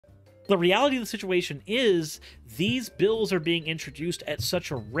The reality of the situation is these bills are being introduced at such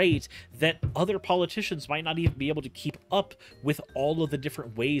a rate that other politicians might not even be able to keep up with all of the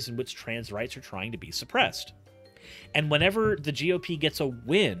different ways in which trans rights are trying to be suppressed. And whenever the GOP gets a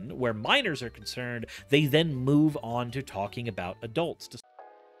win where minors are concerned, they then move on to talking about adults.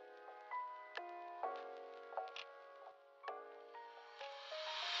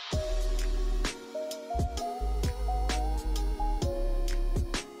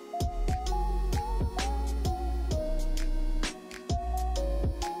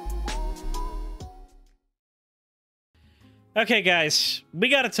 Okay, guys, we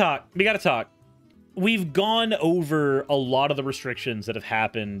gotta talk. We've gone over a lot of the restrictions that have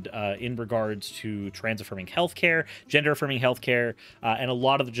happened in regards to trans-affirming healthcare, gender-affirming healthcare, and a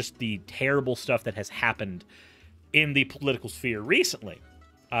lot of just the terrible stuff that has happened in the political sphere recently,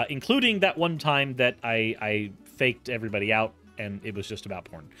 including that one time that I faked everybody out and it was just about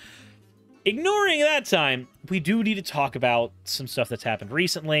porn. Ignoring that time, we do need to talk about some stuff that's happened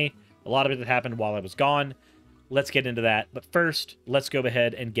recently. A lot of it that happened while I was gone. Let's get into that. But first, let's go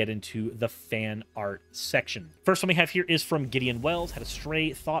ahead and get into the fan art section. First one we have here is from Gideon Wells. Had a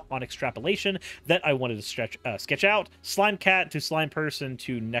stray thought on extrapolation that I wanted to sketch out. Slime cat to slime person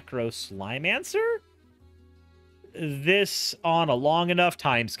to necro slimeancer? This on a long enough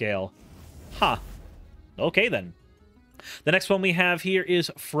time scale. Huh. Okay, then. The next one we have here is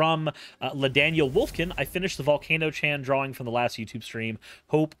from LaDaniel Wolfkin. I finished the Volcano Chan drawing from the last YouTube stream.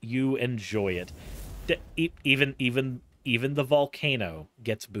 Hope you enjoy it. Even the volcano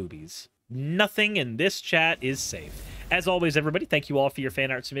gets boobies. Nothing in this chat is safe. As always, everybody, thank you all for your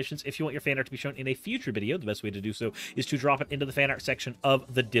fan art submissions. If you want your fan art to be shown in a future video, the best way to do so is to drop it into the fan art section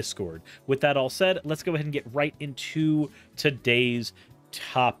of the Discord. With that all said, let's go ahead and get right into today's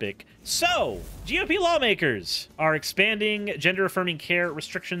topic. So, GOP lawmakers are expanding gender-affirming care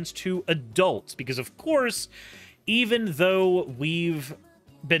restrictions to adults because, of course, even though we've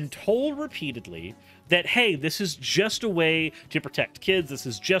been told repeatedly that, hey, this is just a way to protect kids, this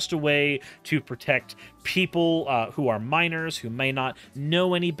is just a way to protect people who are minors, who may not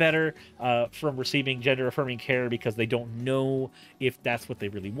know any better from receiving gender-affirming care because they don't know if that's what they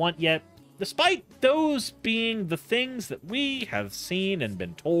really want yet. Despite those being the things that we have seen and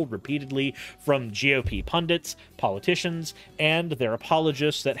been told repeatedly from GOP pundits, politicians, and their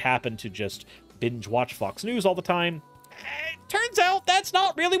apologists that happen to just binge watch Fox News all the time, turns out that's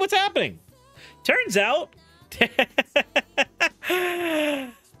not really what's happening. Turns out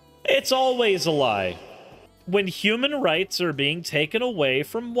it's always a lie. When human rights are being taken away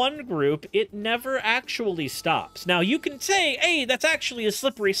from one group, it never actually stops. Now, you can say, hey, that's actually a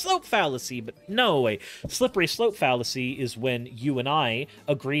slippery slope fallacy, but no, a slippery slope fallacy is when you and I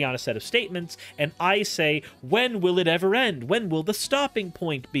agree on a set of statements, and I say, when will it ever end? When will the stopping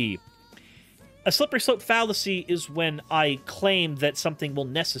point be? A slippery slope fallacy is when I claim that something will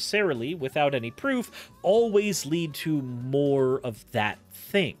necessarily, without any proof, always lead to more of that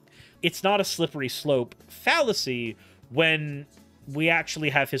thing. It's not a slippery slope fallacy when we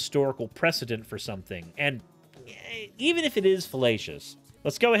actually have historical precedent for something. And even if it is fallacious,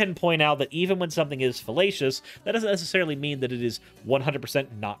 let's go ahead and point out that even when something is fallacious, that doesn't necessarily mean that it is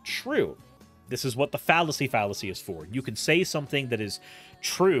 100% not true. This is what the fallacy is for. You can say something that is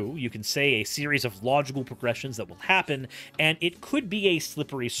true, you can say a series of logical progressions that will happen, and it could be a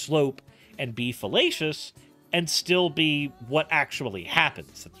slippery slope and be fallacious, and still be what actually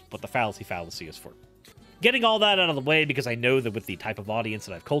happens. That's what the fallacy is for. Getting all that out of the way, because I know that with the type of audience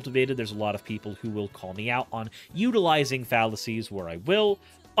that I've cultivated, there's a lot of people who will call me out on utilizing fallacies where I will.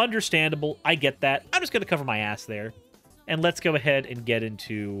 Understandable, I get that. I'm just going to cover my ass there. And let's go ahead and get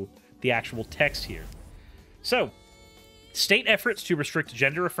into the actual text here. So, state efforts to restrict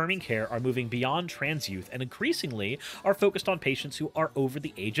gender-affirming care are moving beyond trans youth and increasingly are focused on patients who are over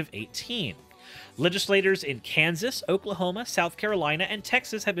the age of 18. Legislators in Kansas, Oklahoma, South Carolina, and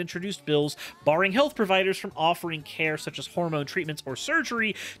Texas have introduced bills barring health providers from offering care such as hormone treatments or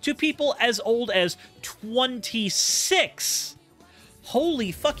surgery to people as old as 26.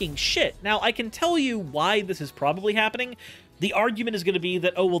 Holy fucking shit. Now, I can tell you why this is probably happening. The argument is going to be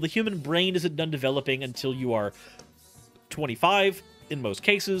that, oh, well, the human brain isn't done developing until you are 25 in most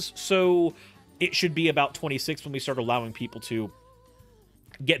cases, so it should be about 26 when we start allowing people to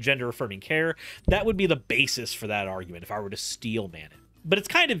get gender-affirming care. That would be the basis for that argument if I were to steelman it. But it's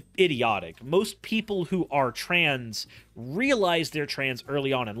kind of idiotic. Most people who are trans realize they're trans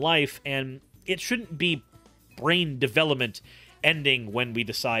early on in life, and it shouldn't be brain development ending when we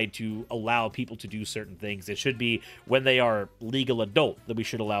decide to allow people to do certain things. It should be when they are legal adult that we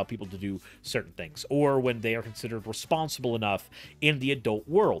should allow people to do certain things, or when they are considered responsible enough in the adult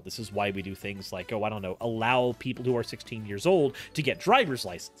world. This is why we do things like, oh, I don't know, allow people who are 16 years old to get driver's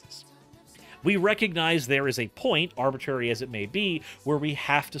licenses. We recognize there is a point, arbitrary as it may be, where we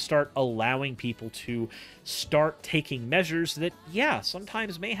have to start allowing people to start taking measures that, yeah,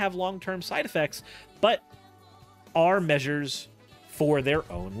 sometimes may have long-term side effects, but are measures for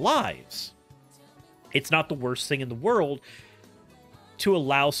their own lives. It's not the worst thing in the world to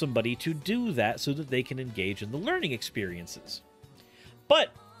allow somebody to do that so that they can engage in the learning experiences.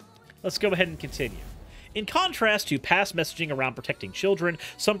 But let's go ahead and continue. In contrast to past messaging around protecting children,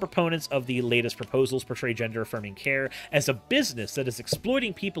 some proponents of the latest proposals portray gender-affirming care as a business that is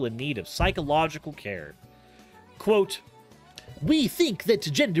exploiting people in need of psychological care. Quote, "We think that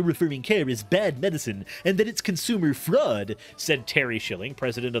gender-affirming care is bad medicine and that it's consumer fraud," said Terry Schilling,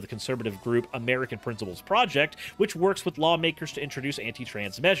 president of the conservative group American Principles Project, which works with lawmakers to introduce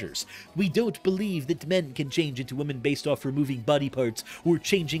anti-trans measures. "We don't believe that men can change into women based off removing body parts or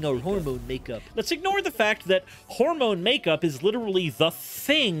changing our hormone makeup." Let's ignore the fact that hormone makeup is literally the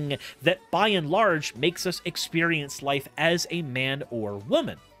thing that, by and large, makes us experience life as a man or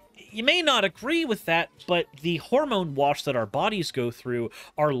woman. You may not agree with that, but the hormone wash that our bodies go through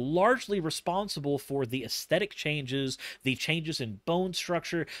are largely responsible for the aesthetic changes, the changes in bone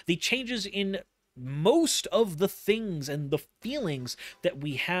structure, the changes in most of the things and the feelings that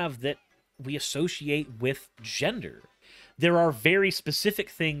we have that we associate with gender. There are very specific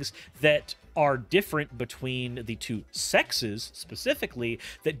things that are different between the two sexes, specifically,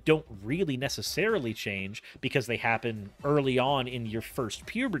 that don't really necessarily change because they happen early on in your first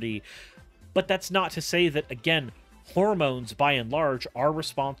puberty. But that's not to say that, again, hormones, by and large, are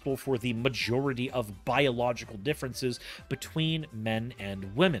responsible for the majority of biological differences between men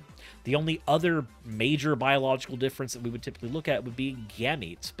and women. The only other major biological difference that we would typically look at would be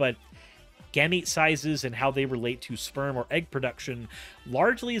gametes, but gamete sizes and how they relate to sperm or egg production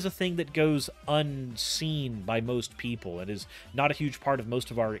largely is a thing that goes unseen by most people and is not a huge part of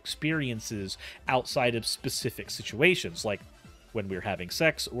most of our experiences outside of specific situations, like when we're having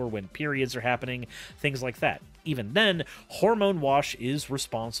sex or when periods are happening, things like that. Even then, hormone wash is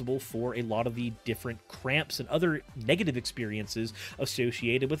responsible for a lot of the different cramps and other negative experiences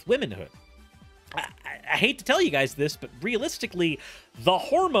associated with womanhood. I hate to tell you guys this, but realistically, the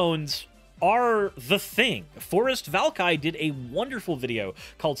hormones are the thing. Forrest Valkai did a wonderful video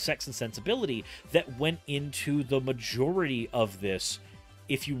called Sex and Sensibility that went into the majority of this.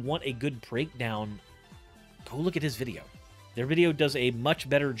 If you want a good breakdown, go look at his video. Their video does a much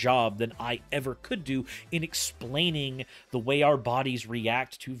better job than I ever could do in explaining the way our bodies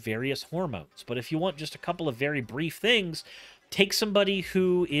react to various hormones. But if you want just a couple of very brief things, take somebody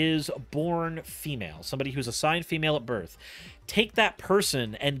who is born female, somebody who's assigned female at birth. Take that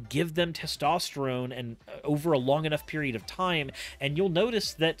person and give them testosterone and over a long enough period of time, and you'll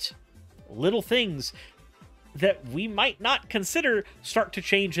notice that little things that we might not consider start to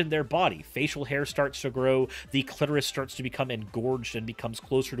change in their body. Facial hair starts to grow, the clitoris starts to become engorged and becomes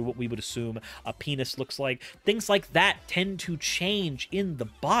closer to what we would assume a penis looks like. Things like that tend to change in the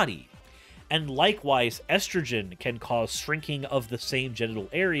body. And likewise, estrogen can cause shrinking of the same genital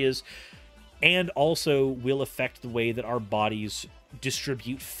areas and also will affect the way that our bodies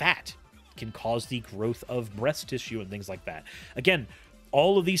distribute fat. It can cause the growth of breast tissue and things like that. Again,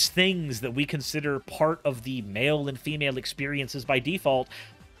 all of these things that we consider part of the male and female experiences by default,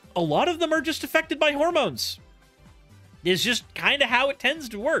 a lot of them are just affected by hormones. It's just kind of how it tends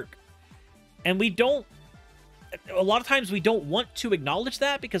to work. And a lot of times we don't want to acknowledge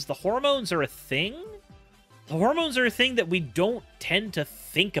that because the hormones are a thing. The hormones are a thing that we don't tend to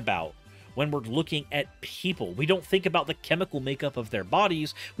think about when we're looking at people. We don't think about the chemical makeup of their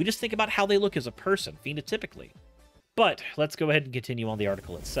bodies. We just think about how they look as a person, phenotypically. But let's go ahead and continue on the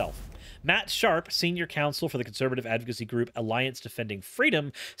article itself. Matt Sharp, senior counsel for the conservative advocacy group Alliance Defending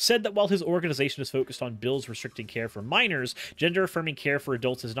Freedom, said that while his organization is focused on bills restricting care for minors, gender-affirming care for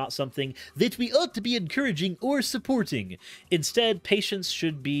adults is not something that we ought to be encouraging or supporting. Instead, patients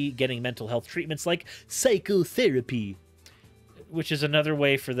should be getting mental health treatments like psychotherapy, which is another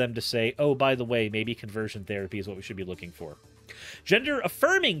way for them to say, oh, by the way, maybe conversion therapy is what we should be looking for.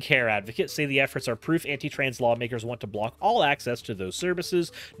 Gender-affirming care advocates say the efforts are proof anti-trans lawmakers want to block all access to those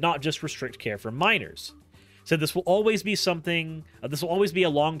services, not just restrict care for minors. Said this will always be a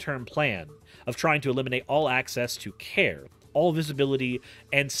long-term plan of trying to eliminate all access to care, all visibility,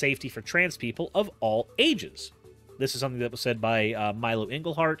 and safety for trans people of all ages. This is something that was said by Milo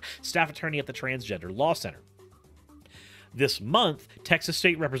Engelhart, staff attorney at the Transgender Law Center. This month, Texas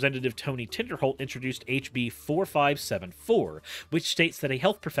State Representative Tony Tinderholt introduced HB 4574, which states that a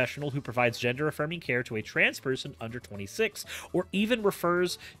health professional who provides gender-affirming care to a trans person under 26, or even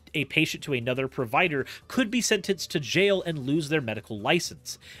refers a patient to another provider, could be sentenced to jail and lose their medical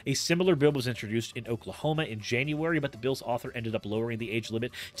license. A similar bill was introduced in Oklahoma in January, but the bill's author ended up lowering the age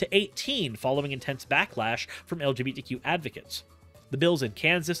limit to 18 following intense backlash from LGBTQ advocates. The bills in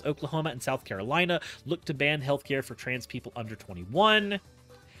Kansas, Oklahoma, and South Carolina look to ban healthcare for trans people under 21.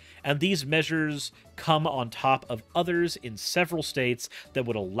 And these measures come on top of others in several states that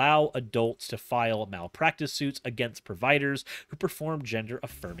would allow adults to file malpractice suits against providers who perform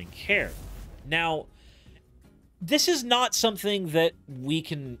gender-affirming care. Now, this is not something that we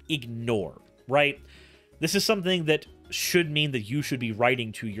can ignore, right? This is something that should mean that you should be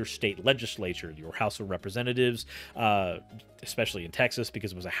writing to your state legislature, your House of Representatives, especially in Texas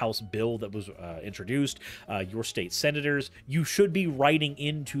because it was a House bill that was introduced, your state senators. You should be writing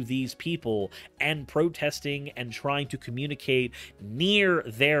into these people and protesting and trying to communicate near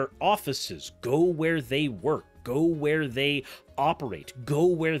their offices. Go where they work. Go where they operate. Go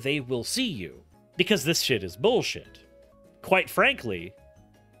where they will see you. Because this shit is bullshit. Quite frankly,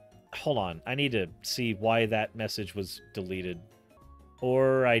 hold on, I need to see why that message was deleted.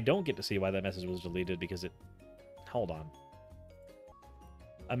 Or I don't get to see why that message was deleted because it... Hold on.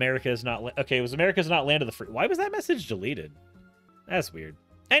 America is not... Okay, it was America's not land of the free. Why was that message deleted? That's weird.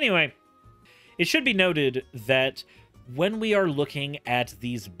 Anyway, it should be noted that when we are looking at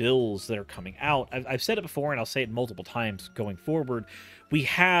these bills that are coming out, I've said it before and I'll say it multiple times going forward, we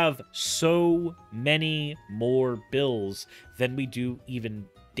have so many more bills than we do even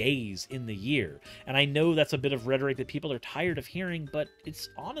days in the year. And I know that's a bit of rhetoric that people are tired of hearing, but it's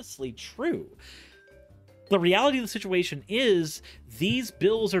honestly true. The reality of the situation is these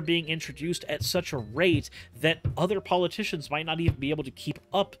bills are being introduced at such a rate that other politicians might not even be able to keep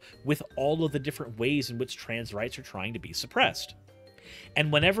up with all of the different ways in which trans rights are trying to be suppressed.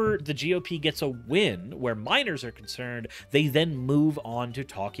 And whenever the GOP gets a win where minors are concerned, they then move on to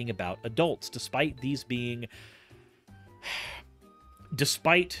talking about adults, despite these being...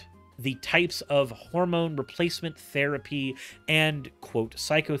 Despite the types of hormone replacement therapy and, quote,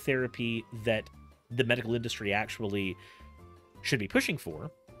 psychotherapy that the medical industry actually should be pushing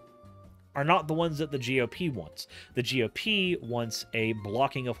for, are not the ones that the GOP wants. The GOP wants a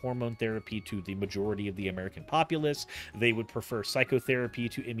blocking of hormone therapy to the majority of the American populace. They would prefer psychotherapy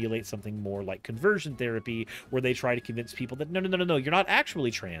to emulate something more like conversion therapy, where they try to convince people that, no, you're not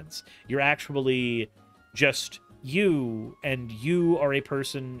actually trans. You're actually just... you, and you are a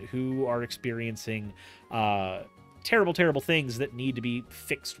person who are experiencing terrible, terrible things that need to be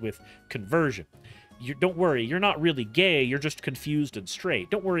fixed with conversion. Don't worry, you're not really gay, you're just confused and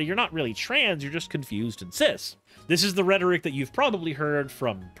straight. Don't worry, you're not really trans, you're just confused and cis. This is the rhetoric that you've probably heard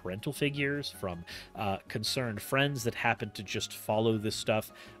from parental figures, from concerned friends that happen to just follow this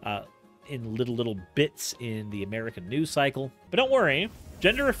stuff in little bits in the American news cycle. But don't worry,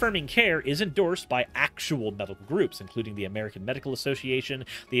 gender-affirming care is endorsed by actual medical groups, including the American Medical Association,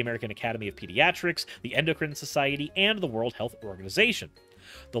 the American Academy of Pediatrics, the Endocrine Society, and the World Health Organization.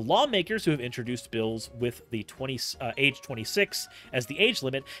 The lawmakers who have introduced bills with the age 26 as the age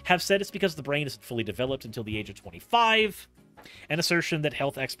limit have said it's because the brain isn't fully developed until the age of 25, an assertion that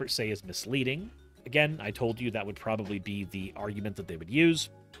health experts say is misleading. Again, I told you that would probably be the argument that they would use.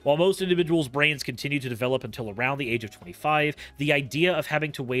 While most individuals' brains continue to develop until around the age of 25, the idea of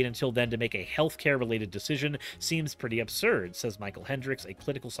having to wait until then to make a healthcare-related decision seems pretty absurd, says Michael Hendricks, a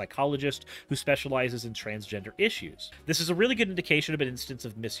clinical psychologist who specializes in transgender issues. This is a really good indication of an instance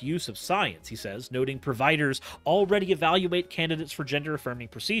of misuse of science, he says, noting providers already evaluate candidates for gender-affirming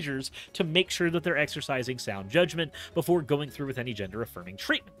procedures to make sure that they're exercising sound judgment before going through with any gender-affirming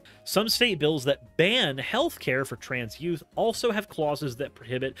treatment. Some state bills that ban healthcare for trans youth also have clauses that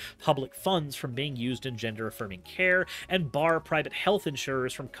prohibit public funds from being used in gender-affirming care and bar private health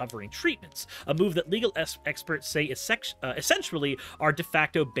insurers from covering treatments, a move that legal experts say essentially are de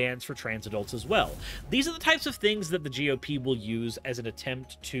facto bans for trans adults as well. These are the types of things that the GOP will use as an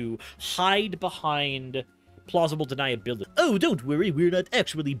attempt to hide behind plausible deniability. Oh, don't worry, we're not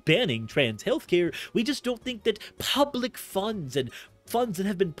actually banning trans healthcare. We just don't think that public funds and funds that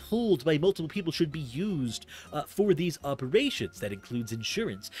have been pulled by multiple people should be used for these operations. That includes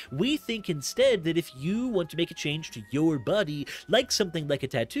insurance. We think instead that if you want to make a change to your body, like something like a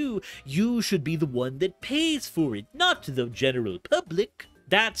tattoo, you should be the one that pays for it, not the general public.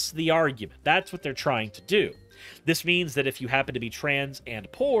 That's the argument. That's what they're trying to do. This means that if you happen to be trans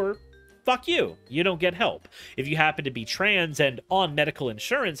and poor, fuck you. You don't get help. If you happen to be trans and on medical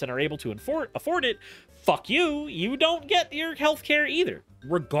insurance and are able to afford it, fuck you. You don't get your health care either.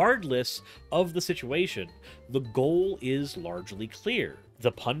 Regardless of the situation, the goal is largely clear.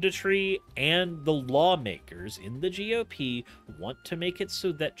 The punditry and the lawmakers in the GOP want to make it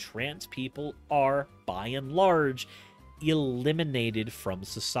so that trans people are, by and large, eliminated from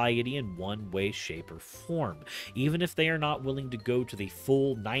society in one way, shape, or form. Even if they are not willing to go to the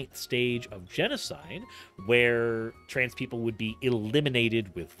full 9th stage of genocide, where trans people would be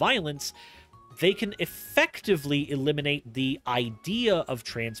eliminated with violence, they can effectively eliminate the idea of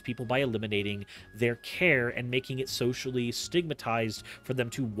trans people by eliminating their care and making it socially stigmatized for them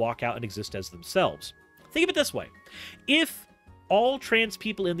to walk out and exist as themselves. Think of it this way. If all trans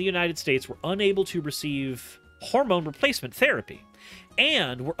people in the United States were unable to receive hormone replacement therapy,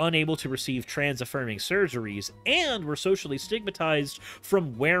 and were unable to receive trans-affirming surgeries, and were socially stigmatized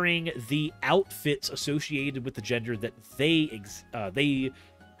from wearing the outfits associated with the gender that they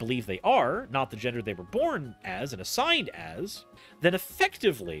believe they are, not the gender they were born as and assigned as, then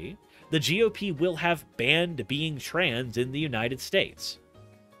effectively the GOP will have banned being trans in the United States.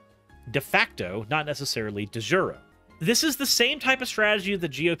 De facto, not necessarily de jure. This is the same type of strategy the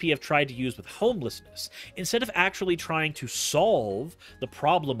GOP have tried to use with homelessness. Instead of actually trying to solve the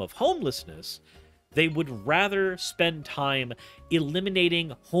problem of homelessness, they would rather spend time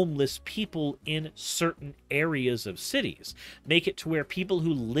eliminating homeless people in certain areas of cities. Make it to where people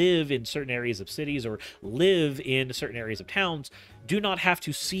who live in certain areas of cities or live in certain areas of towns do not have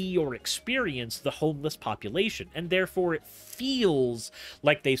to see or experience the homeless population, and therefore it feels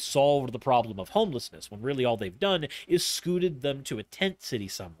like they've solved the problem of homelessness, when really all they've done is scooted them to a tent city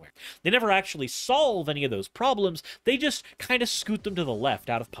somewhere. They never actually solve any of those problems, they just kind of scoot them to the left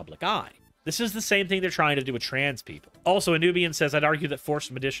out of public eye. This is the same thing they're trying to do with trans people. Also, Anubian says, I'd argue that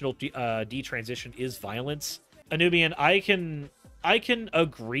forced medicinal detransition is violence. Anubian, I can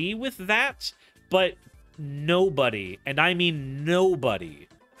agree with that, but nobody, and I mean nobody,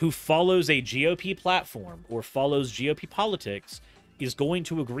 who follows a GOP platform or follows GOP politics is going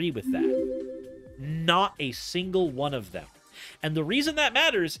to agree with that. Not a single one of them. And the reason that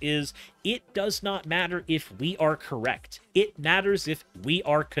matters is it does not matter if we are correct. It matters if we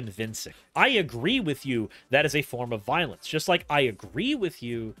are convincing. I agree with you that is a form of violence. Just like I agree with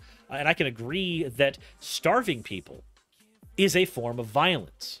you, and I can agree that starving people is a form of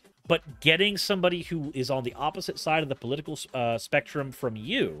violence. But getting somebody who is on the opposite side of the political spectrum from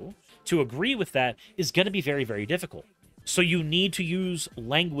you to agree with that is going to be very, very difficult. So you need to use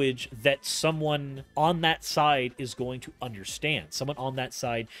language that someone on that side is going to understand. Someone on that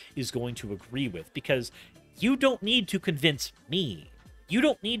side is going to agree with. Because you don't need to convince me. You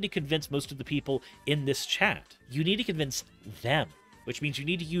don't need to convince most of the people in this chat. You need to convince them. Which means you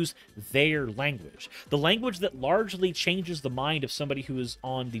need to use their language. The language that largely changes the mind of somebody who is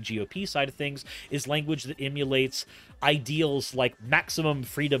on the GOP side of things is language that emulates ideals like maximum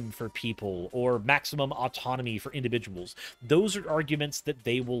freedom for people or maximum autonomy for individuals. Those are arguments that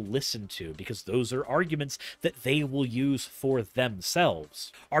they will listen to because those are arguments that they will use for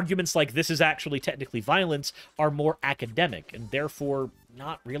themselves. Arguments like this is actually technically violence are more academic and therefore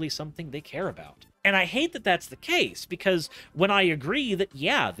not really something they care about. And I hate that that's the case, because when I agree that,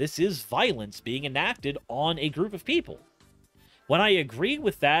 yeah, this is violence being enacted on a group of people, when I agree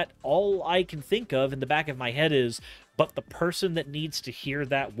with that, all I can think of in the back of my head is, but the person that needs to hear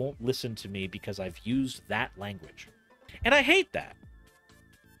that won't listen to me because I've used that language. And I hate that.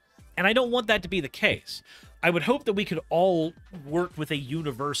 And I don't want that to be the case. I would hope that we could all work with a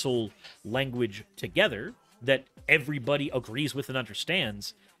universal language together that everybody agrees with and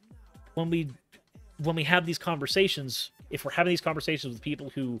understands. When we have these conversations, if we're having these conversations with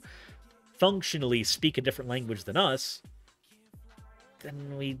people who functionally speak a different language than us,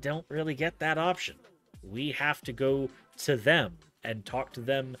 then we don't really get that option. We have to go to them and talk to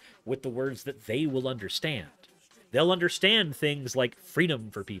them with the words that they will understand. They'll understand things like freedom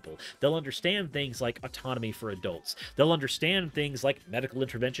for people. They'll understand things like autonomy for adults. They'll understand things like medical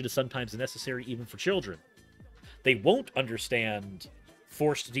intervention is sometimes necessary even for children. They won't understand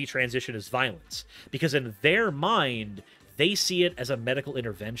forced detransition as violence, because in their mind, they see it as a medical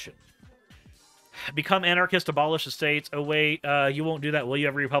intervention. Become anarchist, abolish the states. Oh, wait, you won't do that, will you,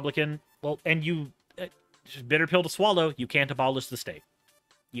 every Republican? Well, and you, bitter pill to swallow, you can't abolish the state.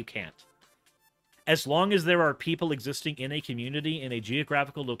 You can't. As long as there are people existing in a community, in a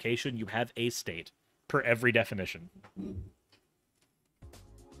geographical location, you have a state, per every definition.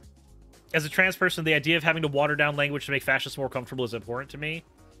 As a trans person, the idea of having to water down language to make fascists more comfortable is important to me.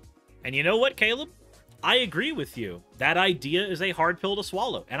 And you know what, Caleb? I agree with you. That idea is a hard pill to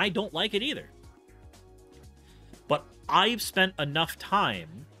swallow, and I don't like it either. But I've spent enough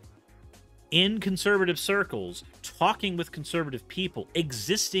time in conservative circles, talking with conservative people,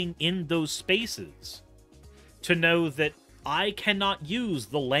 existing in those spaces, to know that I cannot use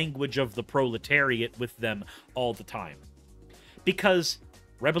the language of the proletariat with them all the time. Because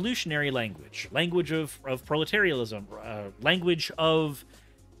revolutionary language, language of proletarianism, language of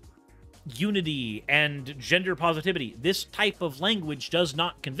unity and gender positivity, this type of language does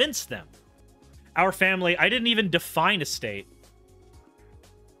not convince them. Our family, I didn't even define a state.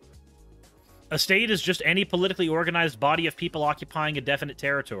 A state is just any politically organized body of people occupying a definite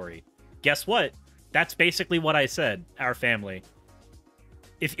territory. Guess what? That's basically what I said, our family.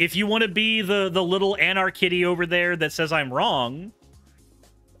 If you want to be the little anarchitty over there that says I'm wrong,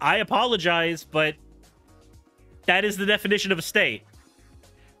 I apologize, but that is the definition of a state.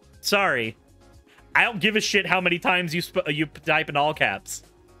 Sorry. I don't give a shit how many times you type in all caps.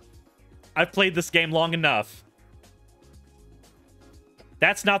 I've played this game long enough.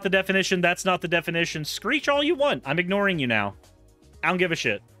 That's not the definition. That's not the definition. Screech all you want. I'm ignoring you now. I don't give a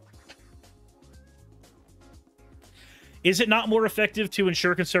shit. Is it not more effective to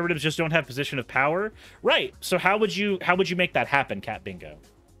ensure conservatives just don't have position of power? Right. So how would you make that happen, Cat Bingo?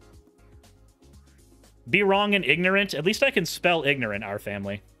 Be wrong and ignorant? At least I can spell ignorant, our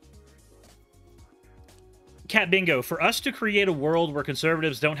family. Cat Bingo, for us to create a world where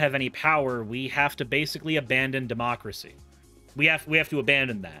conservatives don't have any power, we have to basically abandon democracy. We have to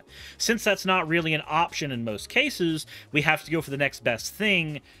abandon that. Since that's not really an option in most cases, we have to go for the next best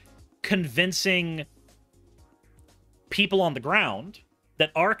thing, convincing people on the ground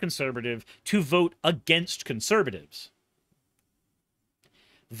that are conservative to vote against conservatives.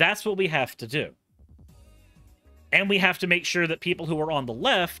 That's what we have to do. And we have to make sure that people who are on the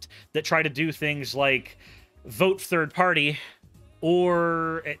left that try to do things like vote third party,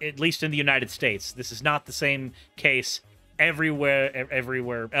 or at least in the United States, this is not the same case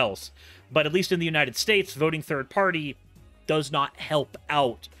everywhere else, but at least in the United States, voting third party does not help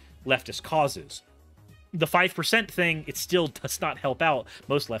out leftist causes. The 5% thing, it still does not help out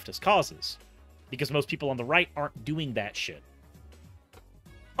most leftist causes, because most people on the right aren't doing that shit.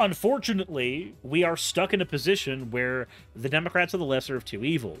 Unfortunately, we are stuck in a position where the Democrats are the lesser of two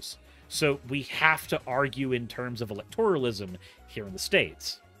evils, so we have to argue in terms of electoralism here in the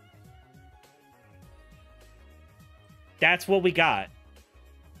States. That's what we got.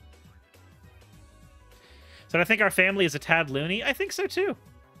 So I think our family is a tad loony. I think so too.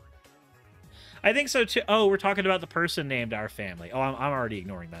 I think so too. Oh, we're talking about the person named our family. Oh, I'm already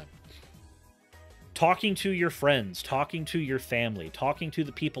ignoring that. Talking to your friends, talking to your family, talking to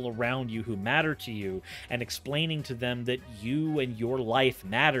the people around you who matter to you, and explaining to them that you and your life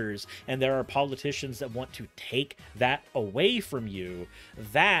matters, and there are politicians that want to take that away from you,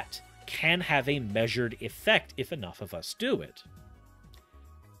 that can have a measured effect if enough of us do it.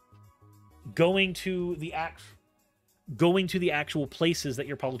 Going to the actual places that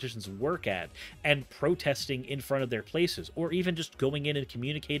your politicians work at and protesting in front of their places, or even just going in and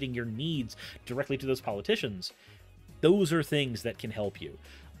communicating your needs directly to those politicians, those are things that can help you.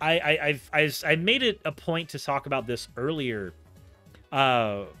 I made it a point to talk about this earlier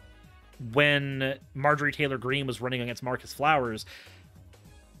when Marjorie Taylor Greene was running against Marcus Flowers.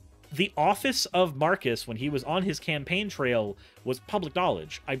 The office of Marcus, when he was on his campaign trail, was public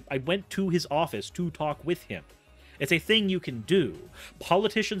knowledge. I went to his office to talk with him. It's a thing you can do.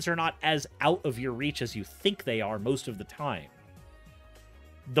 Politicians are not as out of your reach as you think they are most of the time.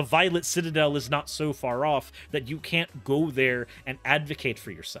 The Violet Citadel is not so far off that you can't go there and advocate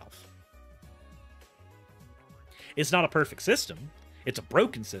for yourself. It's not a perfect system. It's a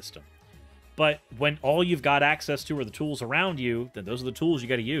broken system. But when all you've got access to are the tools around you, then those are the tools you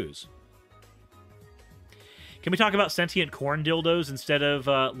got to use. Can we talk about sentient corn dildos instead of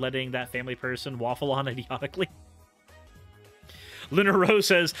letting that family person waffle on idiotically? Lunar Rose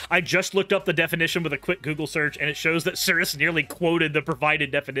says, I just looked up the definition with a quick Google search, and it shows that Suris nearly quoted the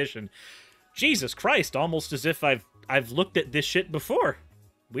provided definition. Jesus Christ, almost as if I've looked at this shit before.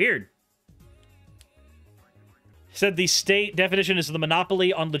 Weird. Said the state definition is the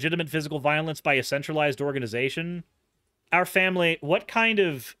monopoly on legitimate physical violence by a centralized organization. Our family, what kind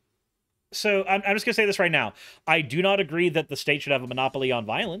of... So, I'm just going to say this right now. I do not agree that the state should have a monopoly on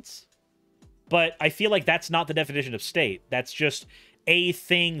violence. But I feel like that's not the definition of state. That's just a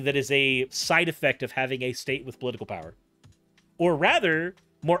thing that is a side effect of having a state with political power. Or rather,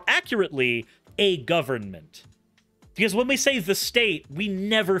 more accurately, a government. Because when we say the state, we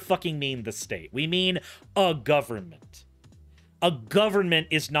never fucking mean the state. We mean a government. A government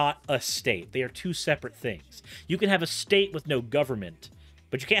is not a state. They are two separate things. You can have a state with no government,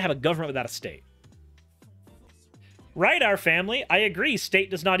 but you can't have a government without a state. Right, our family. I agree. State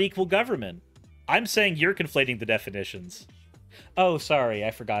does not equal government. I'm saying you're conflating the definitions. Oh, sorry.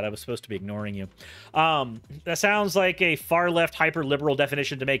 I forgot. I was supposed to be ignoring you. That sounds like a far-left, hyper-liberal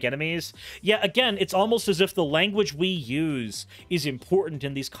definition to make enemies. Yeah, again, it's almost as if the language we use is important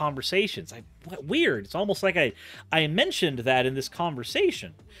in these conversations. Weird. It's almost like I mentioned that in this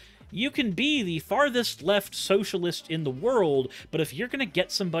conversation. You can be the farthest left socialist in the world, but if you're going to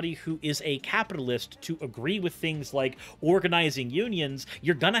get somebody who is a capitalist to agree with things like organizing unions,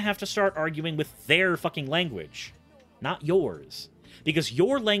 you're going to have to start arguing with their fucking language, not yours. Because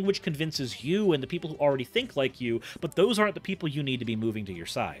your language convinces you and the people who already think like you, but those aren't the people you need to be moving to your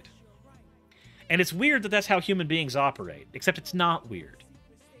side. And it's weird that that's how human beings operate, except it's not weird.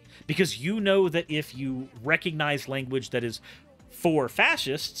 Because you know that if you recognize language that is for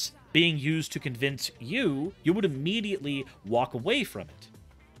fascists being used to convince you, you would immediately walk away from it.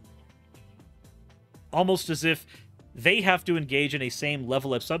 Almost as if they have to engage in a same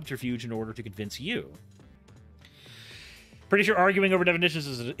level of subterfuge in order to convince you. Pretty sure arguing over definitions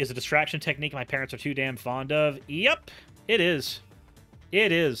is a distraction technique my parents are too damn fond of. Yep, it is.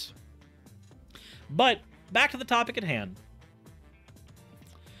 It is. But back to the topic at hand.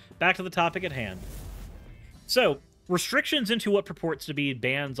 Back to the topic at hand. So, restrictions into what purports to be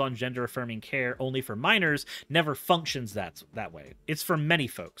bans on gender-affirming care only for minors never functions that way. It's for many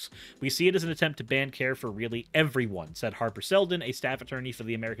folks. We see it as an attempt to ban care for really everyone, said Harper Seldon, a staff attorney for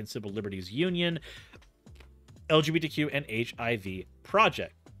the American Civil Liberties Union, LGBTQ and HIV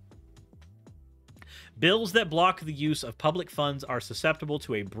Project. Bills that block the use of public funds are susceptible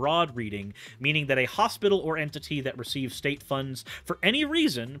to a broad reading, meaning that a hospital or entity that receives state funds for any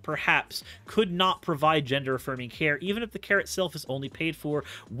reason, perhaps, could not provide gender-affirming care, even if the care itself is only paid for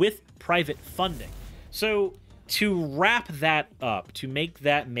with private funding. So, to wrap that up, to make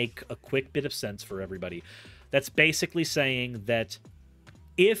that make a quick bit of sense for everybody, that's basically saying that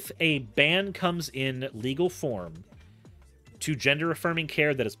if a ban comes in legal form to gender-affirming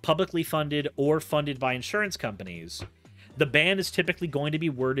care that is publicly funded or funded by insurance companies, the ban is typically going to be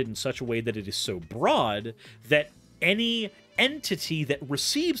worded in such a way that it is so broad that any entity that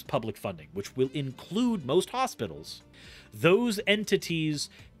receives public funding, which will include most hospitals, those entities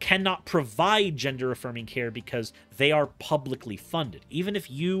cannot provide gender-affirming care because they are publicly funded. Even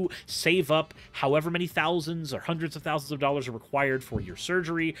if you save up however many thousands or hundreds of thousands of dollars are required for your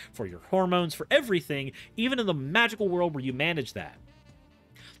surgery, for your hormones, for everything, even in the magical world where you manage that,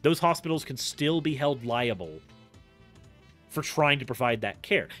 those hospitals can still be held liable for trying to provide that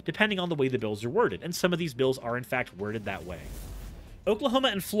care, depending on the way the bills are worded. And some of these bills are, in fact, worded that way. Oklahoma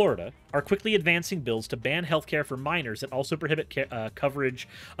and Florida are quickly advancing bills to ban healthcare for minors that also prohibit coverage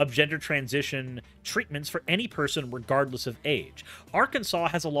of gender transition treatments for any person regardless of age. Arkansas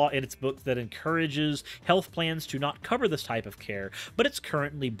has a law in its book that encourages health plans to not cover this type of care, but it's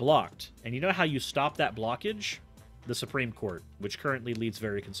currently blocked. And you know how you stop that blockage? The Supreme Court, which currently leads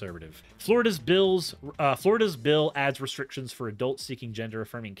very conservative. Florida's bill adds restrictions for adults seeking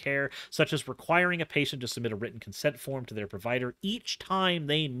gender-affirming care, such as requiring a patient to submit a written consent form to their provider each time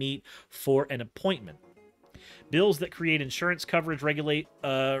they meet for an appointment. Bills that create insurance coverage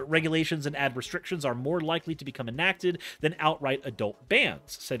regulations and add restrictions are more likely to become enacted than outright adult bans,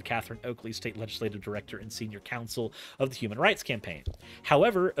 said Catherine Oakley, state legislative director and senior counsel of the Human Rights Campaign.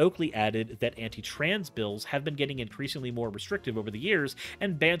 However, Oakley added that anti-trans bills have been getting increasingly more restrictive over the years,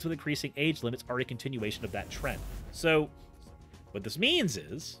 and bans with increasing age limits are a continuation of that trend. So, what this means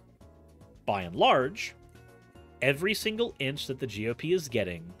is, by and large, every single inch that the GOP is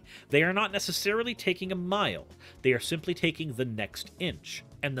getting, they are not necessarily taking a mile. They are simply taking the next inch,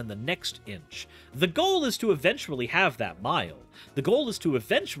 and then the next inch. The goal is to eventually have that mile. The goal is to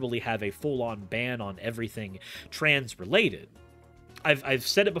eventually have a full-on ban on everything trans-related. I've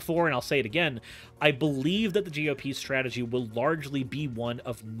said it before, and I'll say it again. I believe that the GOP's strategy will largely be one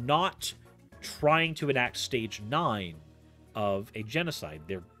of not trying to enact Stage 9 of a genocide.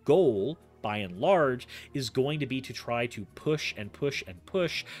 Their goal, by and large, is going to be to try to push and push and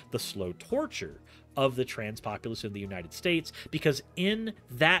push the slow torture of the trans populace in the United States, because in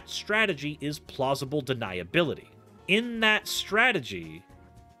that strategy is plausible deniability. In that strategy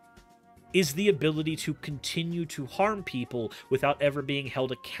is the ability to continue to harm people without ever being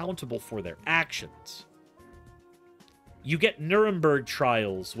held accountable for their actions. You get Nuremberg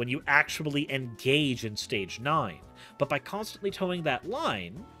trials when you actually engage in Stage 9, but by constantly towing that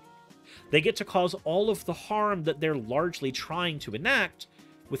line, they get to cause all of the harm that they're largely trying to enact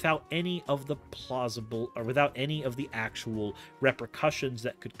without any of the plausible, or without any of the actual repercussions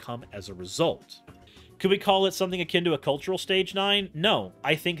that could come as a result. Could we call it something akin to a cultural stage 9? No.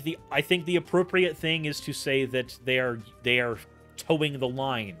 I think the appropriate thing is to say that they are towing the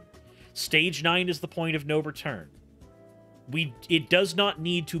line. Stage 9 is the point of no return. It does not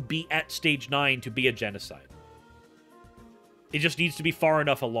need to be at stage 9 to be a genocide. It just needs to be far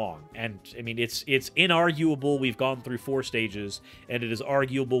enough along. And, I mean, it's inarguable we've gone through 4 stages, and it is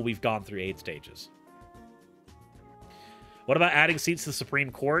arguable we've gone through 8 stages. What about adding seats to the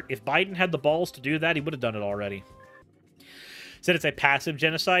Supreme Court? If Biden had the balls to do that, he would have done it already. Said it's a passive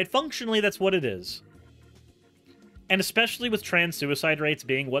genocide. Functionally, that's what it is. And especially with trans suicide rates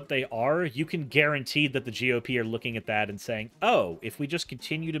being what they are, you can guarantee that the GOP are looking at that and saying, oh, if we just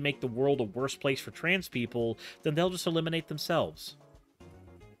continue to make the world a worse place for trans people, then they'll just eliminate themselves.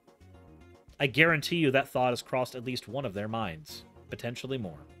 I guarantee you that thought has crossed at least one of their minds. Potentially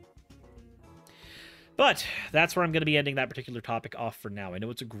more. But that's where I'm going to be ending that particular topic off for now. I know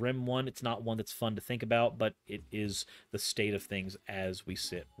it's a grim one. It's not one that's fun to think about, but it is the state of things as we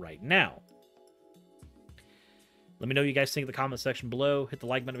sit right now. Let me know what you guys think in the comment section below. Hit the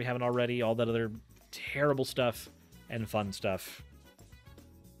like button if you haven't already. All that other terrible stuff and fun stuff.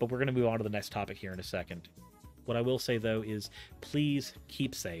 But we're going to move on to the next topic here in a second. What I will say, though, is please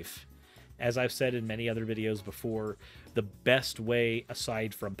keep safe. As I've said in many other videos before, the best way,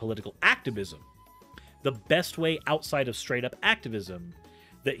 aside from political activism, the best way outside of straight-up activism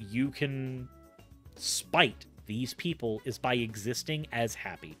that you can spite these people is by existing as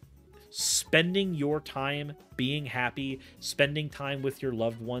happy. Spending your time being happy, spending time with your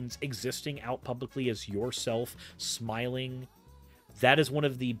loved ones, existing out publicly as yourself, smiling, that is one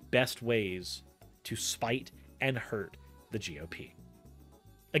of the best ways to spite and hurt the GOP.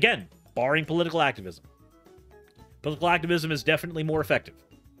 Again, barring political activism. Political activism is definitely more effective,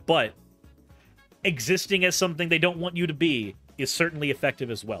 but existing as something they don't want you to be is certainly effective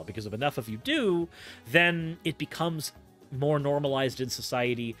as well, because if enough of you do, then it becomes more normalized in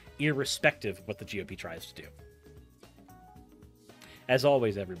society, irrespective of what the GOP tries to do. As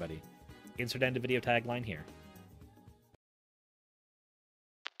always, everybody, insert end of video tagline here.